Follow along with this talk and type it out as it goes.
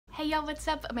Hey y'all, what's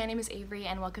up? My name is Avery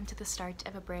and welcome to the start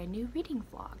of a brand new reading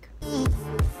vlog.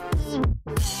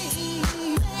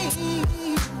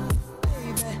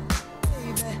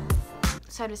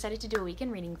 So I decided to do a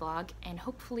weekend reading vlog, and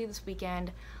hopefully this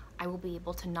weekend I will be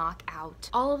able to knock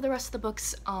out all of the rest of the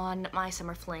books on my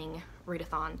summer fling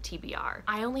readathon TBR.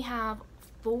 I only have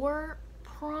 4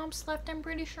 prompts left, I'm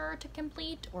pretty sure, to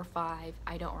complete, or 5,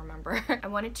 I don't remember. I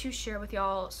wanted to share with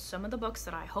y'all some of the books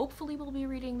that I hopefully will be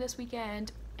reading this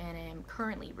weekend and am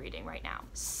currently reading right now.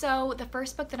 So the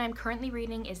first book that I'm currently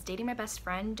reading is Dating My Best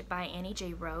Friend by Annie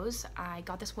J. Rose. I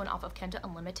got this one off of Kindle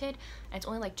Unlimited, and it's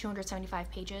only like 275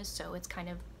 pages, so it's kind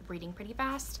of reading pretty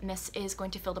fast. And this is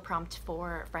going to fill the prompt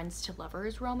for friends to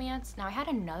lovers romance. Now I had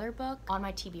another book on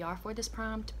my TBR for this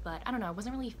prompt, but I don't know, I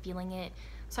wasn't really feeling it.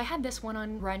 So I had this one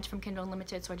on rent from Kindle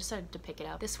Unlimited, so I decided to pick it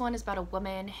up. This one is about a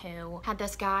woman who had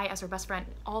this guy as her best friend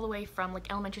all the way from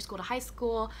like elementary school to high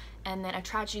school, and then a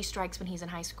tragedy strikes when he's in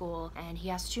high school and he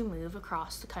has to move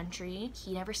across the country.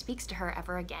 He never speaks to her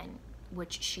ever again,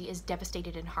 which she is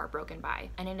devastated and heartbroken by.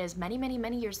 And it is many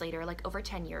years later, like over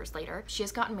 10 years later. She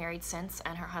has gotten married since,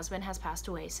 and her husband has passed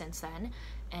away since then,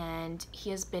 and he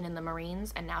has been in the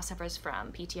Marines and now suffers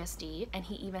from PTSD, and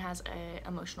he even has an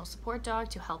emotional support dog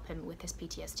to help him with his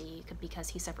PTSD because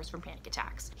he suffers from panic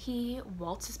attacks. He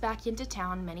waltzes back into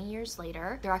town many years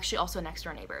later. They're actually also next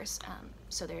door neighbors,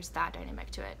 so there's that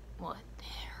dynamic to it. Well,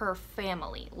 her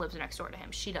family lives next door to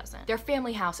him. She doesn't. Their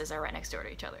family houses are right next door to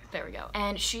each other. There we go.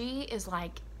 And she is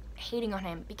like hating on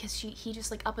him because he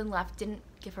just like up and left, didn't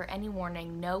give her any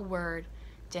warning, no word,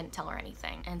 didn't tell her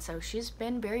anything. And so she's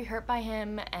been very hurt by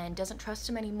him and doesn't trust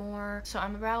him anymore. So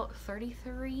I'm about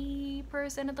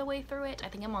 33% of the way through it. I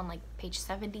think I'm on like page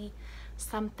 70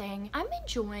 something. I'm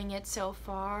enjoying it so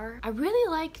far. I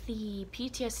really like the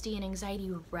PTSD and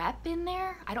anxiety rep in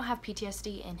there. I don't have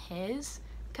PTSD in his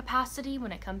capacity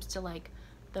when it comes to like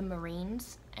the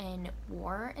Marines and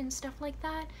war and stuff like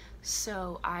that,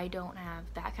 so I don't have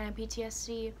that kind of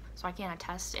PTSD, so I can't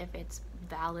attest if it's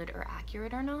valid or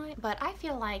accurate or not, but I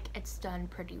feel like it's done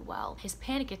pretty well. His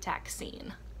panic attack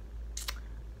scene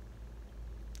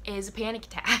is a panic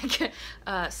attack.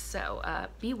 So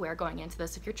beware going into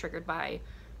this if you're triggered by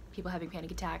people having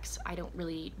panic attacks. I don't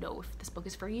really know if this book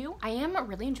is for you. I am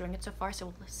really enjoying it so far, so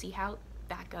we'll see how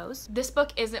that goes. This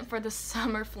book isn't for the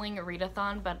summer fling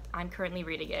readathon, but I'm currently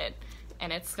reading it,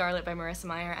 and it's Scarlet by Marissa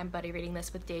Meyer. I'm buddy reading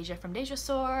this with Deja from Deja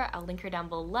Soar. I'll link her down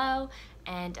below,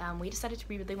 and we decided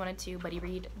we really wanted to buddy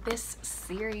read this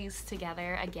series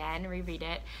together again, reread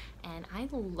it, and I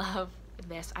love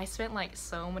this. I spent like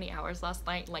so many hours last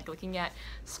night like looking at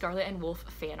Scarlet and Wolf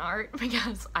fan art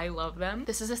because I love them.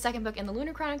 This is the second book in the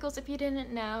Lunar Chronicles, if you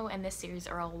didn't know, and this series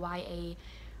are all YA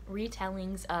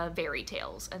retellings of fairy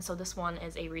tales, and so this one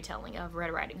is a retelling of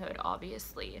Red Riding Hood,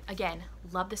 obviously. Again,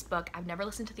 love this book. I've never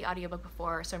listened to the audiobook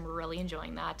before, so I'm really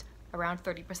enjoying that. Around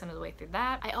 30% of the way through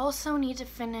that. I also need to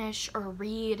finish or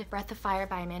read Breath of Fire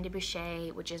by Amanda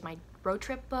Boucher, which is my road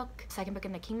trip book, second book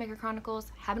in the Kingmaker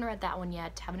Chronicles. Haven't read that one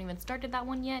yet, haven't even started that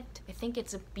one yet. I think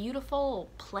it's A Beautiful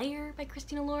Player by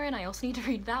Christina Lauren. I also need to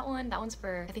read that one. That one's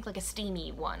for, I think, like a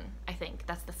steamy one. I think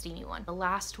that's the steamy one. The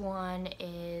last one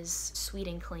is Sweet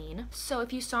and Clean. So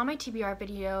if you saw my TBR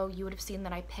video, you would have seen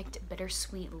that I picked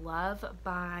Bittersweet Love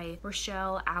by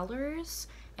Rochelle Allers,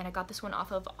 and I got this one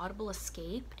off of Audible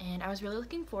Escape, and I was really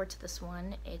looking forward to this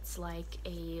one. It's like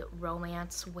a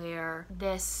romance where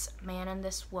this man and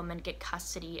this woman get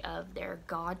custody of their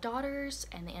goddaughters,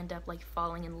 and they end up like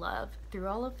falling in love through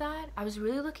all of that. I was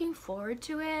really looking forward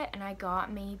to it, and I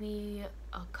got maybe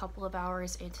a couple of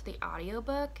hours into the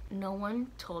audiobook. No one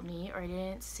told me, or I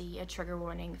didn't see a trigger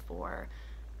warning for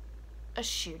a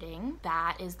shooting.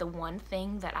 That is the one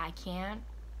thing that I can't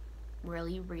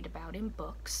really read about in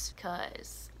books,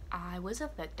 because I was a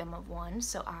victim of one,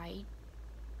 so I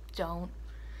don't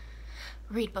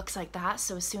read books like that.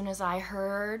 So as soon as I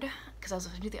heard, because I was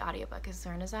listening to the audiobook, as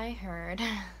soon as I heard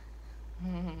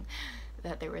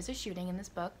that there was a shooting in this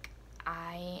book,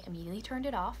 I immediately turned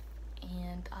it off,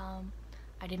 and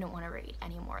I didn't want to read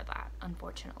any more of that,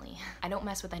 unfortunately. I don't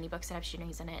mess with any books that have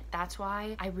shootings in it. That's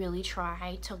why I really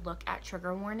try to look at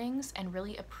trigger warnings and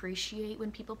really appreciate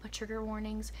when people put trigger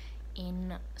warnings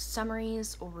in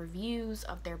summaries or reviews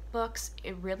of their books.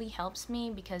 It really helps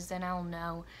me, because then I'll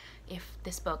know if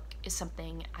this book is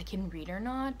something I can read or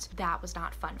not. That was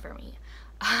not fun for me.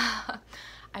 I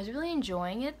was really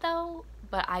enjoying it though,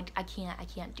 but I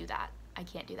can't do that. I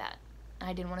can't do that.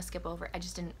 I didn't want to skip over it. I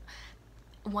just didn't.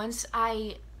 Once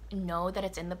I know that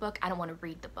it's in the book, I don't want to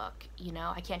read the book, you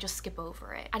know? I can't just skip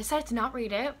over it. I decided to not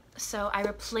read it, so I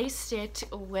replaced it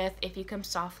with If You Come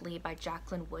Softly by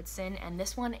Jacqueline Woodson, and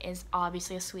this one is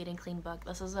obviously a sweet and clean book.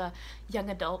 This is a young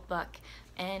adult book,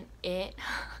 and it,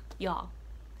 y'all,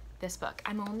 this book,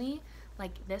 I'm only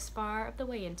like this far of the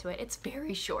way into it. It's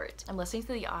very short. I'm listening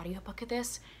to the audiobook of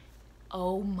this.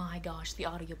 Oh my gosh, the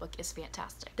audiobook is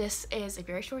fantastic. This is a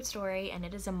very short story, and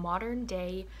it is a modern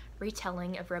day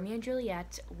retelling of Romeo and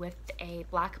Juliet with a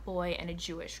black boy and a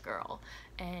Jewish girl.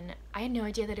 And I had no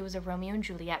idea that it was a Romeo and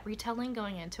Juliet retelling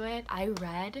going into it. I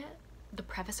read the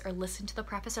preface, or listened to the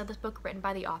preface of this book written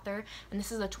by the author, and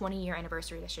this is a 20-year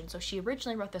anniversary edition. So she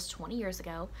originally wrote this 20 years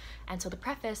ago, and so the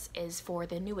preface is for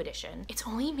the new edition. It's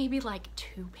only maybe like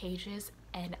 2 pages,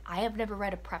 and I have never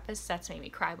read a preface that's made me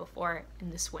cry before,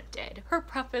 and this one did. Her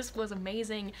preface was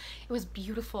amazing. It was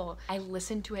beautiful. I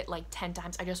listened to it like 10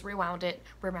 times. I just rewound it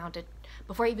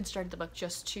before I even started the book,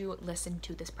 just to listen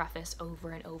to this preface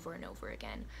over and over and over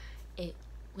again. It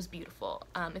was beautiful.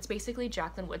 It's basically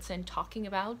Jacqueline Woodson talking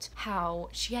about how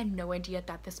she had no idea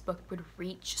that this book would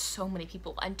reach so many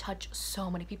people and touch so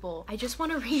many people. I just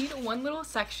want to read one little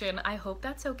section. I hope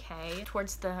that's okay.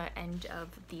 Towards the end of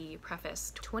the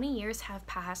preface, 20 years have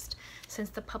passed since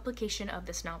the publication of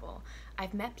this novel.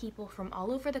 I've met people from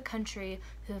all over the country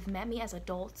who have met me as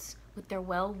adults with their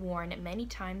well-worn, many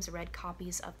times read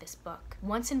copies of this book.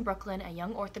 Once in Brooklyn, a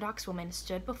young Orthodox woman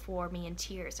stood before me in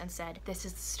tears and said, "This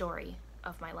is the story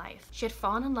of my life." She had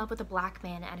fallen in love with a black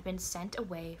man and had been sent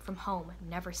away from home,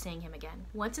 never seeing him again.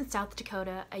 Once in South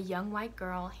Dakota, a young white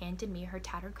girl handed me her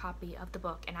tattered copy of the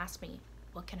book and asked me,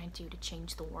 "What can I do to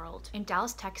change the world?" In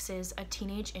Dallas, Texas, a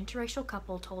teenage interracial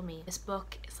couple told me, "This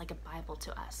book is like a Bible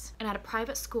to us." And at a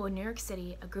private school in New York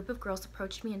City, a group of girls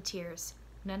approached me in tears,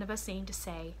 none of us seemed to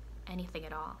say anything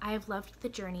at all. I have loved the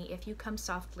journey If You Come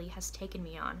Softly has taken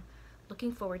me on.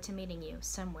 Looking forward to meeting you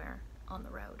somewhere on the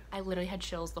road. I literally had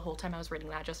chills the whole time I was reading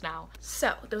that just now.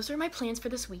 So those are my plans for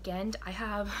this weekend. I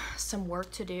have some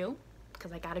work to do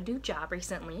because I got a new job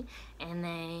recently, and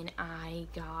then I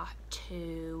got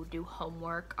to do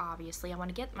homework. Obviously I want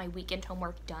to get my weekend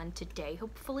homework done today,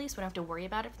 hopefully, so I don't have to worry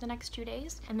about it for the next 2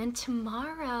 days. And then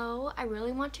tomorrow I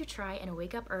really want to try and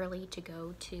wake up early to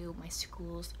go to my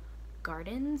school's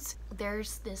gardens.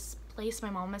 There's this place my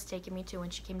mom has taken me to when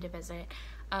she came to visit,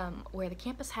 where the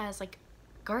campus has like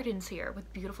gardens here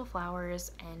with beautiful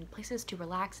flowers and places to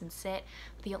relax and sit.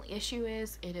 The only issue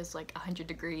is it is like 100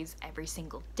 degrees every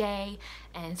single day,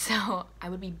 and so I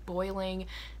would be boiling.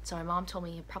 So my mom told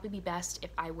me it'd probably be best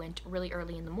if I went really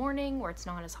early in the morning where it's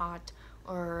not as hot,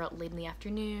 or late in the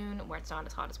afternoon where it's not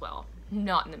as hot as well,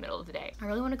 not in the middle of the day. I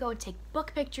really want to go and take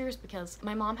book pictures because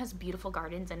my mom has beautiful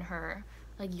gardens in her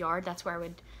like yard. That's where I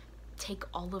would take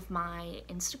all of my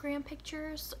Instagram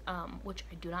pictures, which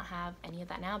I do not have any of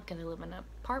that now because I live in an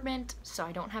apartment, so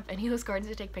I don't have any of those gardens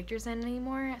to take pictures in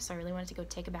anymore. So I really wanted to go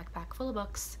take a backpack full of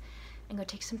books and go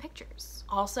take some pictures.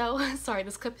 Also, sorry,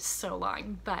 this clip is so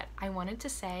long, but I wanted to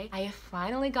say I have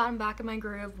finally gotten back in my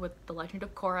groove with The Legend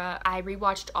of Korra. I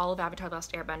rewatched all of Avatar: The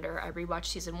Last Airbender. I rewatched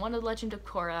season 1 of The Legend of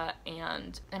Korra,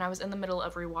 and I was in the middle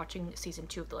of rewatching season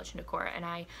 2 of The Legend of Korra, and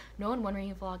I know in one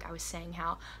reading vlog I was saying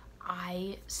how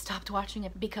I stopped watching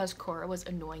it because Korra was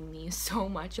annoying me so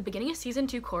much. The beginning of season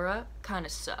 2 Korra kind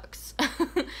of sucks.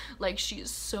 Like,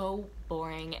 she's so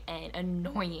boring and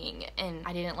annoying, and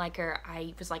I didn't like her.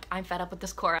 I was like, I'm fed up with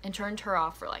this Korra, and turned her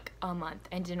off for like a month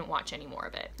and didn't watch any more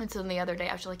of it. And so then the other day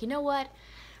I was just like, you know what?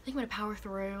 I think I'm gonna power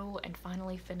through and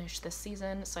finally finish this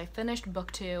season. So I finished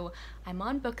book 2. I'm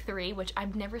on book 3, which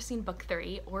I've never seen book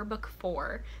 3 or book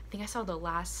 4. I think I saw the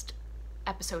last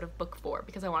episode of book 4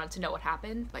 because I wanted to know what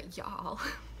happened, but y'all,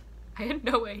 I had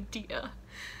no idea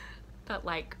that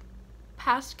like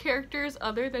past characters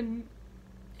other than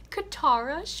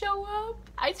Katara show up.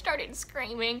 I started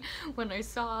screaming when I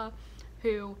saw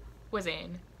who was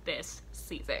in this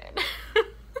season.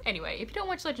 Anyway, if you don't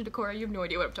watch Legend of Korra, you have no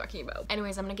idea what I'm talking about.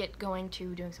 Anyways, I'm gonna get going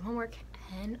to doing some homework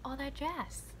and all that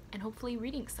jazz, and hopefully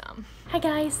reading some. Hi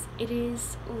guys, it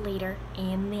is later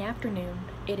in the afternoon.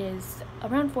 It is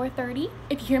around 4:30.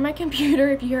 If you hear my computer,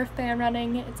 if you hear a fan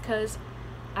running, it's because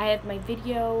I have my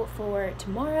video for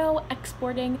tomorrow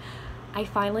exporting. I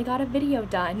finally got a video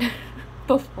done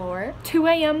before 2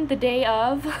 a.m. the day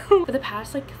of. For the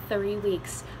past like 3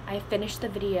 weeks, I have finished the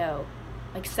video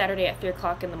like Saturday at 3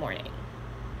 o'clock in the morning.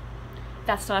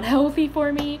 That's not healthy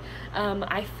for me.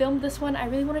 I filmed this one. I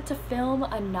really wanted to film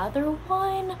another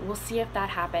one. We'll see if that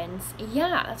happens.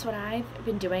 Yeah, that's what I've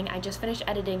been doing. I just finished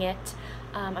editing it.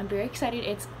 I'm very excited.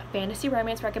 It's fantasy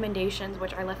romance recommendations,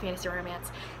 which I love fantasy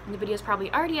romance. And the video is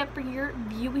probably already up for your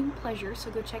viewing pleasure,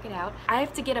 so go check it out. I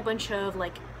have to get a bunch of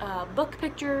like book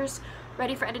pictures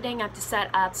ready for editing. I have to set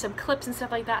up some clips and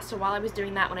stuff like that, so while I was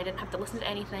doing that, when I didn't have to listen to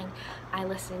anything, I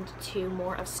listened to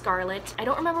more of Scarlet. I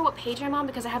don't remember what page I'm on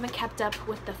because I haven't kept up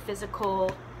with the physical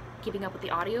keeping up with the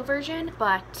audio version,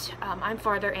 but I'm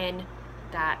farther in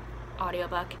that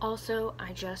audiobook. Also,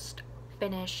 I just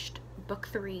finished book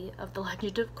 3 of The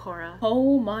Legend of Korra.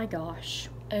 Oh my gosh.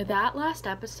 That last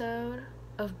episode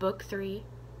of book 3,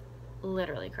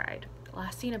 literally cried.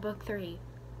 Last scene of book 3.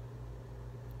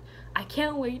 I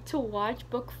can't wait to watch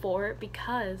book 4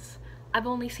 because I've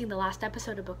only seen the last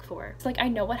episode of book 4. It's like I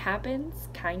know what happens,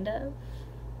 kind of.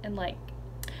 And like,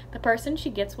 the person she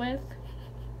gets with,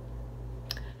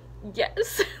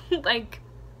 yes. Like,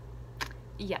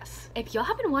 yes. If y'all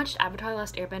haven't watched Avatar: The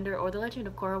Last Airbender or The Legend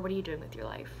of Korra, what are you doing with your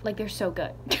life? Like, they're so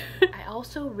good. I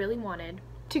also really wanted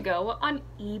to go on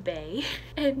eBay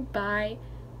and buy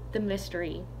the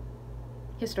mystery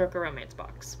historical romance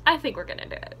box. I think we're gonna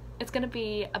do it. It's gonna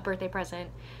be a birthday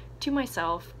present to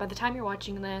myself. By the time you're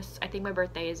watching this, I think my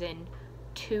birthday is in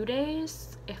 2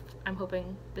 days, if I'm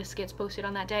hoping this gets posted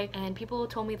on that day. And people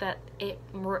told me that it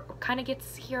kind of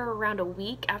gets here around a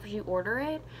week after you order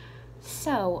it.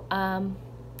 So,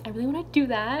 I really want to do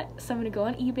that. So I'm gonna go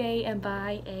on eBay and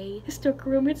buy a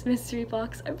historical romance mystery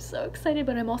box. I'm so excited,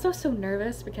 but I'm also so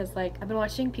nervous because like I've been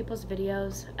watching people's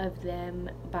videos of them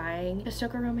buying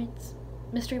historical romance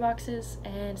mystery boxes,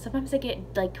 and sometimes they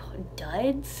get like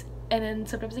duds, and then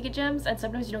sometimes they get gems, and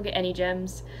sometimes you don't get any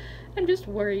gems. I'm just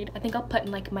worried. I think I'll put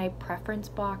in like my preference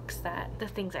box that the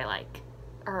things I like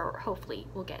or hopefully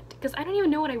will get, because I don't even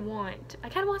know what I want. I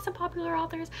kind of want some popular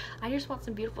authors. I just want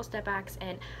some beautiful step backs,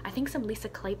 and I think some Lisa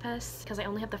Kleypas, because I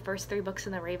only have the first 3 books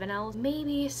in the Ravenels.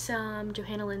 Maybe some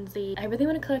Johanna Lindsay. I really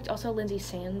want to collect also Lindsay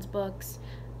Sands books,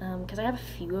 because I have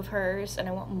a few of hers and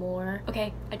I want more.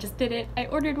 Okay, I just did it. I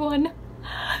ordered one.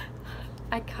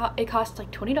 It cost like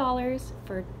 $20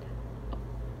 for a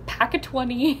pack of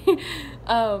 20.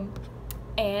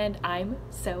 And I'm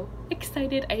so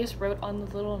excited. I just wrote on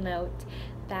the little note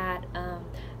that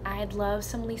I'd love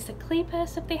some Lisa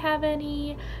Kleypas if they have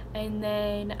any, and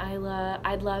then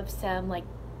I'd love some like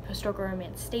historical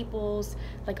romance staples,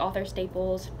 like author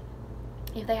staples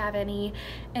if they have any,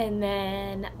 and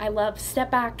then I love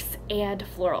step backs and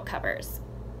floral covers.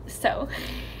 So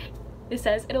it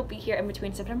says it'll be here in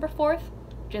between September 4th,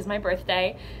 which is my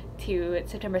birthday, to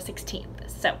September 16th.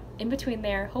 So in between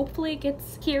there, hopefully it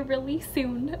gets here really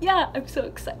soon. Yeah, I'm so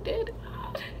excited.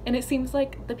 And it seems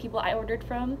like the people I ordered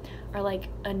from are like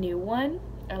a new one,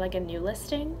 or like a new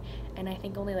listing, and I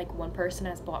think only like one person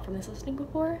has bought from this listing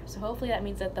before, so hopefully that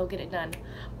means that they'll get it done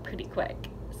pretty quick.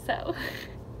 So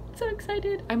so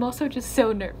excited. I'm also just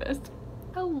so nervous.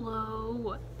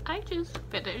 Hello, I just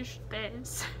finished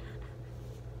this.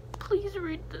 Please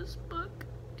read this book.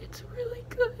 It's really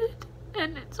good,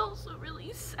 and it's also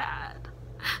really sad.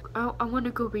 I want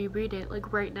to go reread it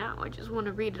like right now. I just want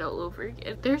to read it all over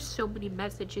again. There's so many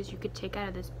messages you could take out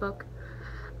of this book.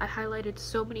 I highlighted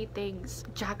so many things.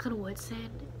 Jacqueline Woodson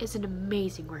is an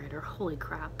amazing writer. Holy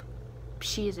crap,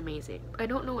 she is amazing. I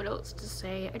don't know what else to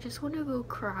say. I just want to go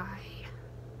cry.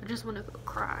 I just want to go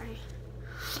cry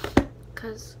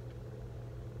because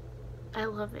I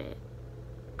love it,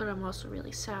 but I'm also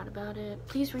really sad about it.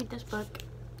 Please read this book.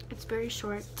 It's very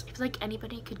short. I feel like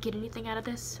anybody could get anything out of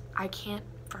this. I can't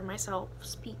for myself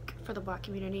speak for the Black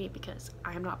community because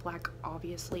I am not Black,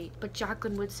 obviously, but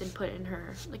Jacqueline Woodson put in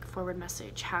her like forward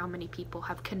message how many people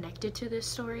have connected to this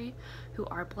story who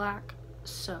are Black.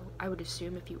 So I would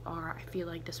assume if you are, I feel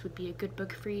like this would be a good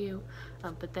book for you.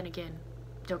 But then again,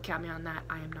 don't count me on that.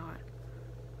 I am not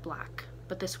Black,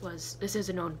 but this is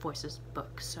a known voices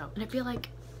book. So, and I feel like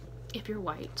if you're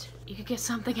white, you could get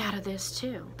something out of this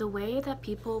too. The way that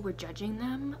people were judging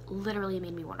them literally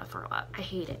made me want to throw up. I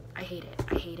hate it. I hate it.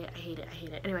 I hate it. I hate it. I hate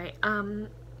it. Anyway, I'm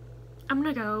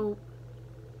gonna go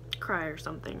cry or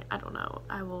something. I don't know.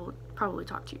 I will probably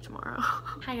talk to you tomorrow.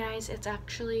 Hi guys, it's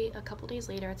actually a couple days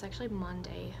later. It's actually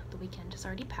Monday. The weekend has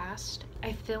already passed.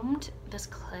 I filmed this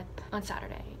clip on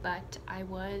Saturday, but I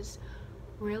was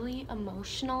really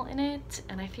emotional in it,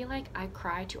 and I feel like I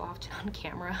cry too often on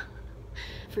camera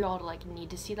for y'all to like need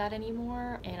to see that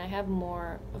anymore, and I have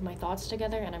more of my thoughts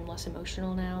together and I'm less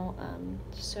emotional now.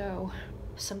 So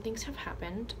some things have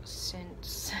happened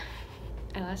since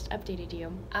I last updated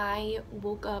you. I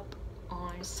woke up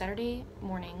on Saturday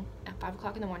morning at 5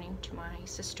 o'clock in the morning to my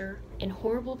sister in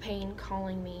horrible pain,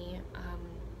 calling me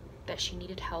that she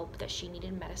needed help, that she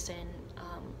needed medicine,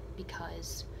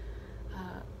 because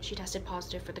she tested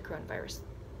positive for the coronavirus.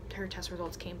 Her test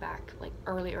results came back like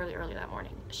early that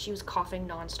morning. She was coughing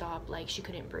nonstop, like she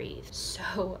couldn't breathe.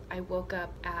 So I woke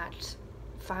up at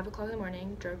 5 o'clock in the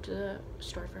morning, drove to the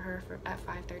store for her at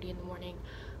 5:30 in the morning,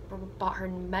 bought her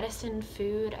medicine,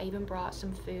 food. I even bought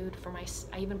some food for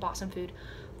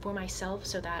myself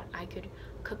so that I could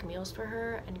cook meals for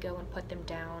her and go and put them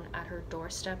down at her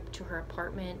doorstep to her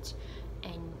apartment,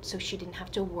 and so she didn't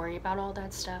have to worry about all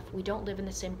that stuff. We don't live in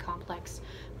the same complex,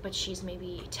 but she's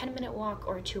maybe a 10-minute walk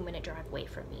or a 2-minute drive away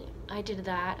from me. I did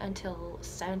that until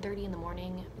 7:30 in the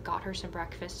morning, got her some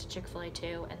breakfast at Chick-fil-A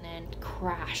too, and then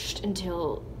crashed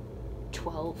until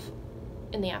 12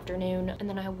 in the afternoon. And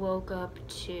then I woke up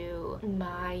to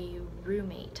my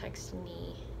roommate texting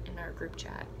me in our group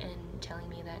chat and telling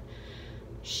me that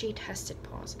she tested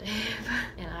positive.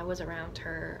 And I was around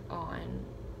her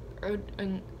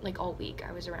like all week.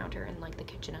 I was around her in like the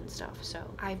kitchen and stuff. So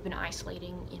I've been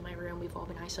isolating in my room. We've all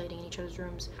been isolating in each other's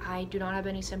rooms. I do not have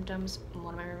any symptoms.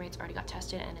 One of my roommates already got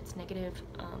tested and it's negative,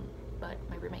 but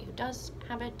my roommate who does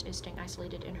have it is staying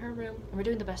isolated in her room, and we're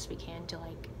doing the best we can to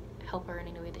like help her in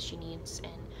any way that she needs,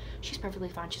 and she's perfectly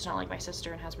fine. She's not like my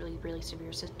sister and has really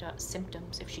severe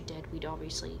symptoms. If she did, we'd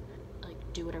obviously like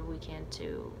do whatever we can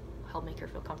to help make her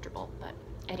feel comfortable. But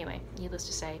anyway, needless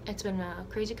to say, it's been a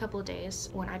crazy couple of days.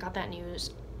 When I got that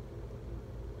news,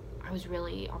 I was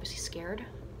really obviously scared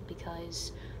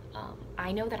because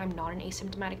I know that I'm not an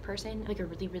asymptomatic person, like a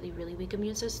really weak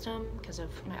immune system because of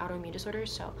my autoimmune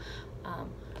disorders. So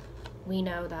we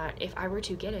know that if I were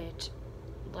to get it,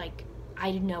 like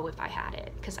I'd know if I had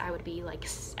it because I would be like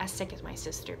as sick as my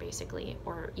sister basically,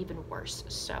 or even worse.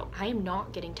 So I am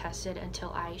not getting tested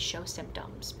until I show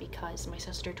symptoms, because my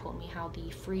sister told me how the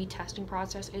free testing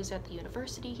process is at the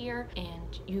university here,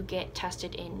 and you get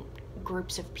tested in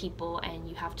groups of people and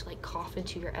you have to like cough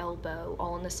into your elbow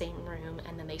all in the same room,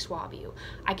 and then they swab you.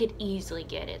 I could easily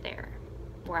get it there,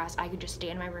 whereas I could just stay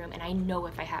in my room and I know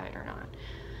if I have it or not.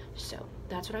 So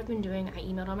that's what I've been doing. I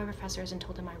emailed all my professors and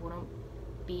told them I wouldn't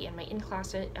be in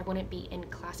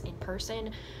class in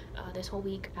person this whole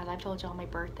week. As I've told y'all, my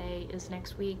birthday is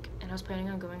next week, and I was planning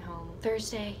on going home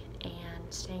Thursday and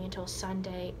staying until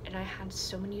Sunday, and I had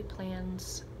so many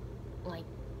plans, like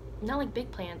not like big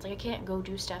plans, like I can't go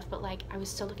do stuff, but like I was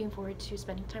still looking forward to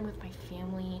spending time with my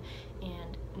family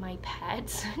and my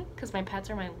pets because my pets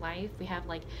are my life. We have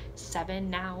like 7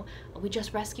 now. We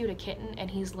just rescued a kitten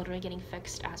and he's literally getting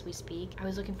fixed as we speak. I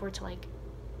was looking forward to like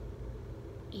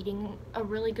eating a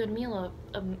really good meal,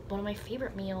 one of my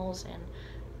favorite meals, and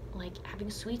like having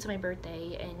sweets on my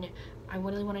birthday, and I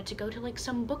really wanted to go to like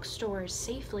some bookstores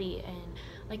safely and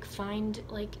like find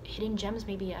like hidden gems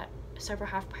maybe at several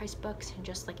half-price books, and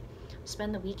just like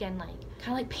spend the weekend like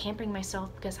kind of like pampering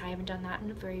myself, because I haven't done that in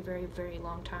a very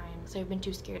long time. So I've been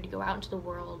too scared to go out into the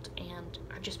world, and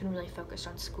I've just been really focused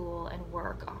on school and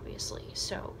work obviously.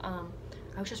 So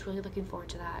I was just really looking forward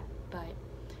to that. But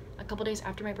a couple days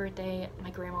after my birthday,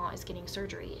 my grandma is getting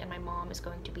surgery, and my mom is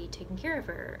going to be taking care of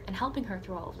her and helping her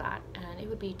through all of that, and it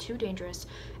would be too dangerous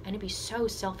and it'd be so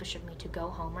selfish of me to go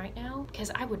home right now, because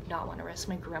I would not want to risk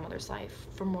my grandmother's life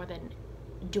for more than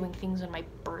doing things on my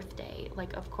birthday.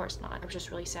 Like, of course not. I was just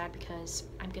really sad because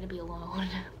I'm gonna be alone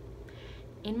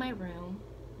in my room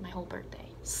my whole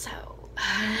birthday. So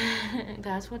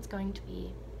that's what's going to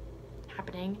be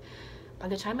happening. By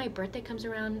the time my birthday comes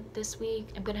around this week,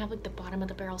 I'm gonna have like the bottom of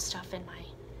the barrel stuff in my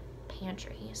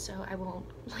pantry, so I won't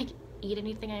like eat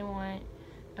anything I want.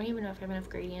 I don't even know if I have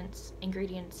enough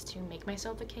ingredients to make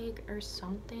myself a cake or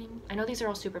something. I know these are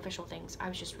all superficial things. I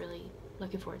was just really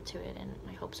looking forward to it, and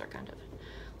my hopes are kind of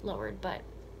lowered. But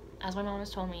as my mom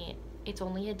has told me, it's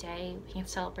only a day. We can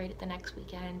celebrate it the next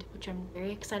weekend, which I'm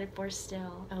very excited for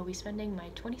still. I will be spending my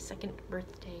 22nd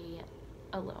birthday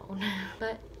alone,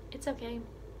 but it's okay.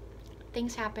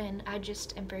 Things happen. I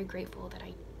just am very grateful that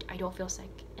I don't feel sick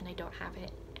and I don't have it,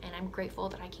 and I'm grateful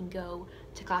that I can go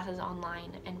to classes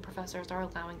online and professors are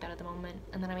allowing that at the moment,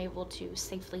 and then I'm able to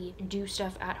safely do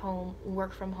stuff at home,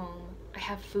 work from home. I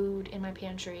have food in my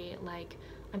pantry. Like,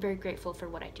 I'm very grateful for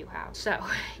what I do have. So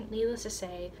needless to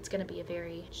say, it's gonna be a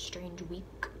very strange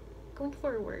week going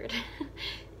forward.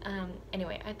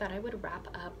 Anyway, I thought I would wrap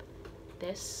up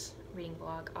this reading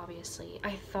vlog. Obviously,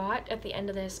 I thought at the end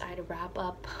of this I'd wrap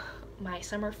up my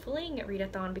summer fling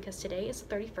readathon, because today is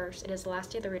the 31st. It is the last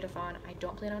day of the readathon. I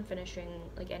don't plan on finishing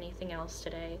like anything else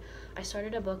today. I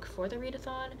started a book for the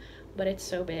readathon, but it's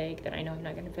so big that I know I'm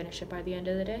not going to finish it by the end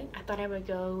of the day. I thought I would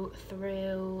go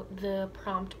through the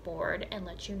prompt board and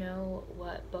let you know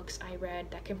what books I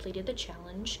read that completed the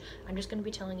challenge. I'm just going to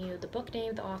be telling you the book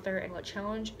name, the author, and what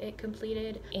challenge it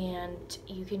completed, and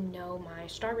you can know my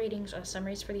star ratings or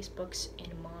summaries for these books in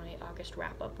my August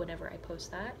wrap-up whenever I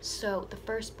post that. So the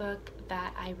first book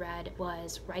that I read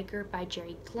was Riker by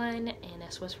Jerry Glenn, and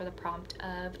this was for the prompt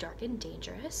of Dark and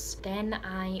Dangerous. Then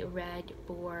I read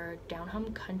for Down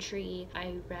Home Country,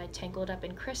 I read Tangled Up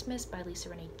in Christmas by Lisa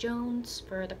Renee Jones.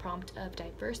 For the prompt of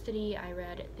Diversity, I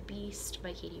read The Beast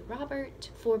by Katie Robert.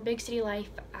 For Big City Life,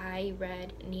 I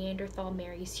read Neanderthal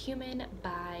Marries Human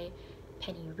by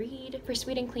Penny Reed. For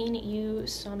Sweet and Clean, you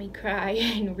saw me cry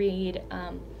and read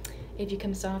If You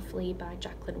Come Softly by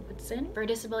Jacqueline Woodson. For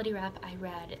Disability Rep, I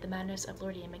read The Madness of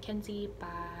Lord Ian Mackenzie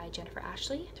by Jennifer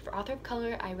Ashley. For Author of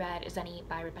Color, I read Zenny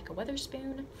by Rebecca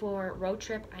Weatherspoon. For Road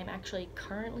Trip, I'm actually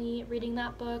currently reading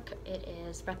that book. It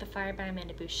is Breath of Fire by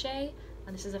Amanda Boucher,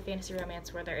 and this is a fantasy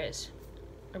romance where there is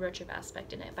a road trip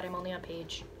aspect in it, but I'm only on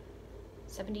page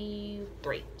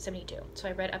 73, 72. So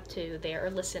I read up to there, or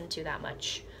listened to that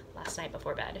much last night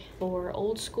before bed. For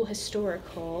Old School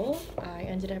Historical, I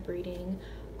ended up reading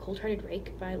Cold Hearted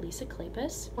Rake by Lisa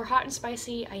Kleypas. For Hot and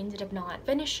Spicy, I ended up not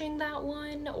finishing that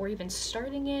one or even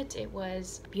starting it. It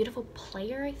was Beautiful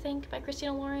Player, I think, by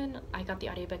Christina Lauren. I got the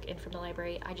audiobook in from the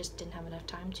library. I just didn't have enough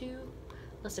time to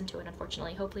listen to it,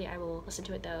 unfortunately. Hopefully I will listen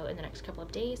to it though in the next couple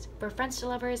of days. For Friends to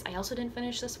Lovers, I also didn't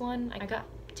finish this one. I got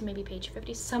to maybe page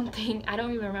 50 something. I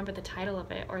don't even remember the title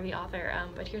of it or the author,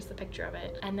 but here's the picture of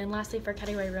it. And then lastly, for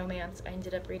category romance, I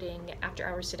ended up reading After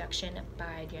Hours Seduction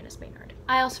by Janice Maynard.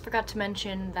 I also forgot to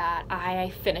mention that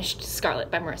I finished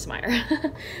Scarlet by Marissa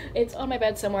Meyer. It's on my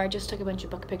bed somewhere. I just took a bunch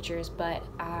of book pictures, but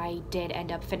I did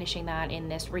end up finishing that in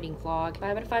this reading vlog.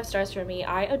 5 out of 5 stars for me.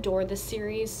 I adore this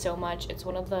series so much. It's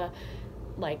one of the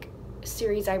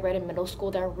series I read in middle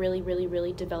school that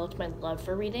really developed my love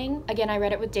for reading. Again, I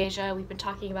read it with Deja. We've been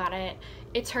talking about it.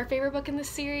 It's her favorite book in the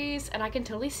series, and I can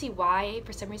totally see why.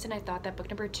 For some reason, I thought that book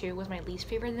number 2 was my least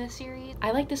favorite in this series.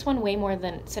 I like this one way more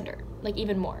than Cinder,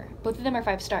 even more. Both of them are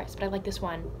 5 stars, but I like this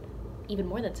one even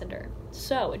more than Cinder.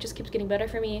 So it just keeps getting better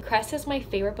for me. Crest is my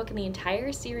favorite book in the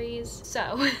entire series,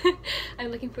 so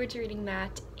I'm looking forward to reading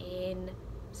that in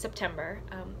September,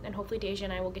 and hopefully Deja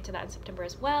and I will get to that in September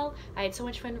as well. I had so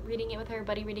much fun reading it with her,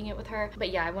 buddy reading it with her. But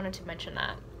yeah, I wanted to mention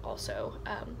that also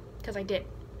because I did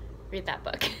read that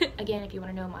book. Again, if you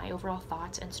want to know my overall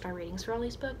thoughts and star ratings for all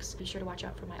these books, be sure to watch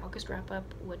out for my August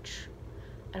wrap-up, which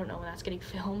I don't know when that's getting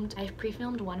filmed. I've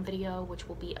pre-filmed one video which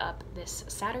will be up this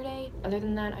Saturday. Other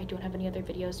than that, I don't have any other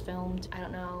videos filmed. I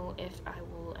don't know if I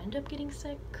will end up getting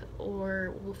sick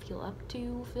or will feel up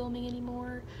to filming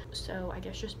anymore. So I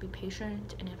guess just be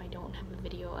patient, and if I don't have a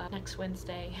video up next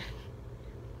Wednesday,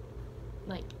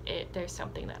 there's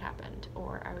something that happened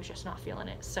or I was just not feeling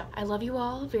it. So I love you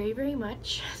all very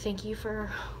much. Thank you for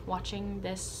watching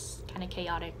this kind of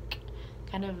chaotic,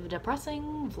 kind of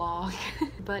depressing vlog.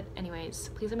 But anyways,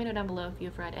 please let me know down below if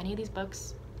you've read any of these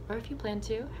books or if you plan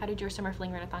to. How did your summer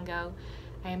fling readathon go?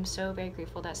 I am so very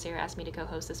grateful that Sarah asked me to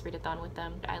co-host this readathon with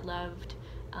them. I loved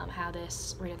how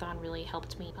this readathon really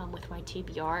helped me with my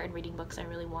TBR and reading books I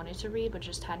really wanted to read but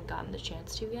just hadn't gotten the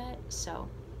chance to yet. So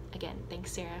again,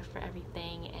 thanks Sarah for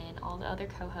everything and all the other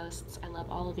co-hosts. I love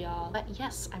all of y'all. But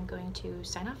yes, I'm going to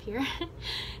sign off here.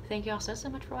 Thank you all so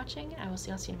much for watching. I will see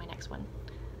y'all soon in my next one.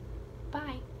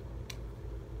 Bye.